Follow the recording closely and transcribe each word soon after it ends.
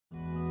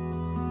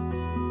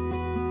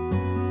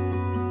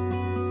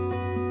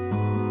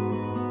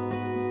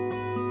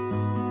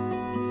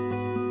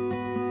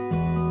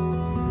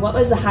What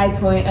was the high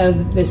point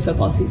of this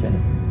football season?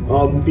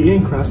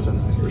 Beating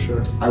Creston, for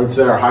sure. I would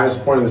say our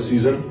highest point of the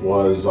season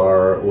was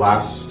our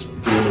last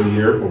game of the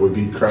year when we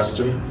beat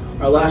Creston.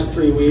 Our last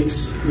 3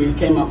 weeks, we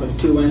came up with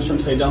 2 wins from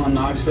Saydel and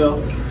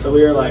Knoxville, so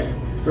we were like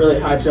really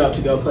hyped up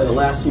to go play the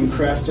last team,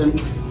 Creston,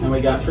 and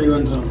we got 3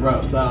 wins in a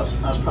row, so that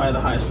was probably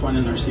the highest point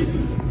in our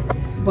season.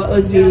 What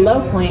was the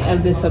low point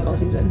of this football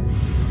season?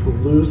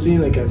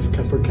 Losing against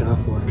Kemper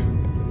Catholic.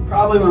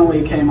 Probably when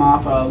we came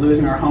off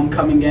losing our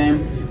homecoming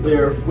game, we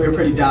were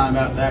pretty down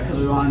about that because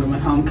we wanted to win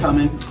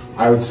homecoming.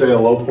 I would say a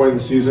low point in the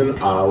season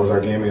was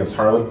our game against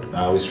Harlan.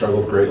 We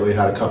struggled greatly,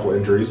 had a couple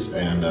injuries,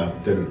 and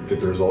didn't get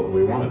the result that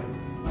we wanted.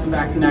 Went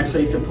back the next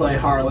week to play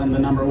Harlan, the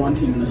 #1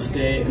 team in the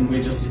state, and we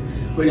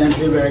didn't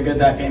do very good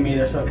that game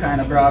either, so it kind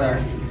of brought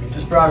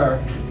our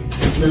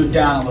mood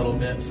down a little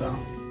bit. So.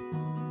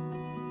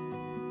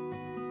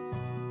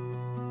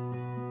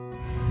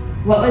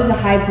 What was the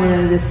high point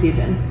of this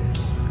season?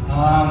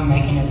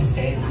 Making it to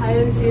state. The high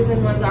of the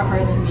season was our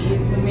Harlan meet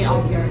when we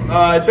all here.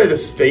 I'd say the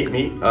state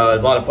meet. It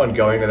was a lot of fun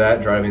going to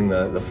that, driving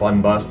the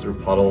fun bus through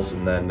puddles,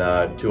 and then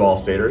 2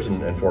 all-staters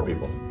and 4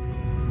 people.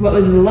 What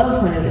was the low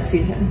point of this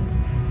season?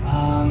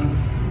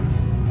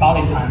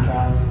 Probably time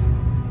trials.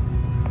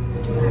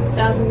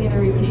 1,000-meter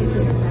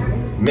repeats.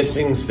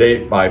 Missing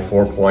state by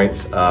 4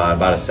 points,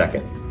 about a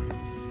second.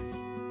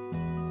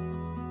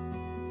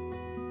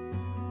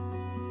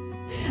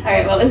 All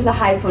right, what was the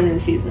high point of the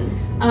season?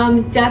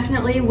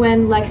 Definitely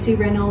when Lexi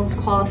Reynolds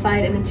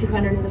qualified in the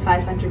 200 and the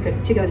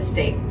 500 to go to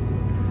state.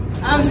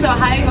 So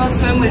high goal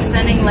swim was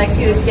sending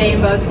Lexi to state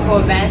in both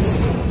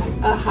events.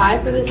 A high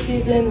for this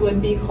season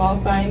would be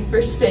qualifying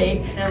for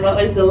state. And what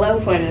was the low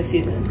point of the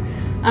season?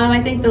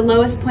 I think the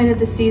lowest point of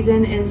the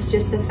season is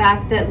just the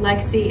fact that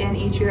Lexi and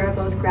Idria are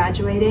both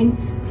graduating,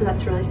 so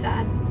that's really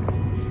sad.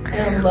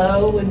 And a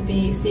low would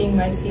be seeing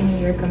my senior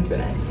year come to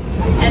an end.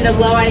 And a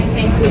low, I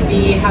think, would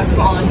be how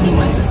small a team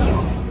was this year.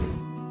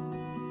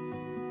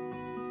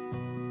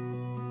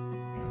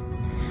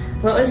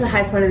 What was the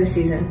high point of the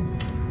season?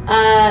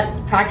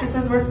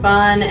 Practices were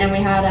fun, and we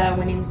had a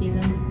winning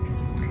season.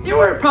 There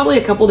were probably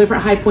a couple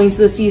different high points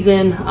this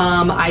season.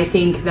 I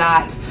think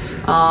that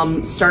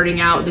starting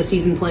out the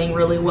season playing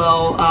really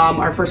well,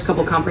 our first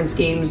couple conference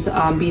games,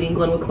 beating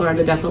Glenwood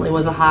Clarinda definitely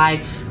was a high.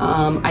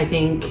 I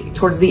think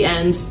towards the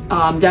end,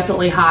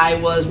 definitely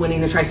high was winning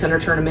the Tri-Center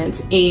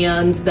tournament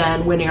and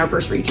then winning our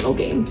first regional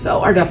game.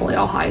 So are definitely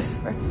all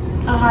highs.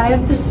 A high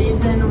of the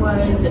season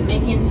was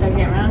making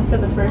second round for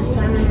the first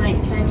time in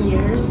like 10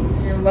 years.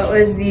 And what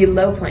was the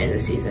low point of the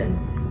season?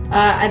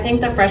 I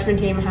think the freshman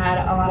team had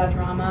a lot of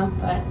drama,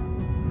 but.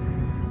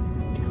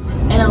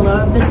 And a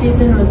low of the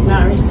season was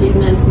not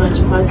receiving as much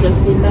positive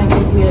feedback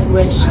as we had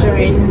wished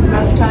during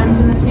rough times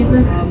in the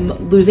season.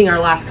 Losing our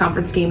last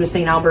conference game to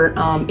St. Albert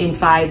in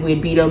 5, we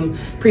had beat them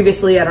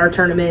previously at our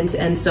tournament,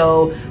 and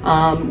so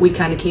we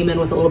kind of came in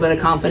with a little bit of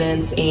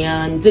confidence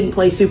and didn't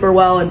play super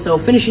well, and so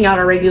finishing out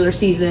our regular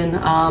season,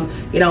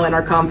 in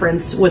our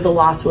conference with a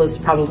loss was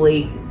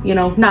probably,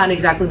 not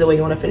exactly the way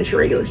you want to finish your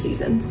regular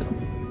season. So.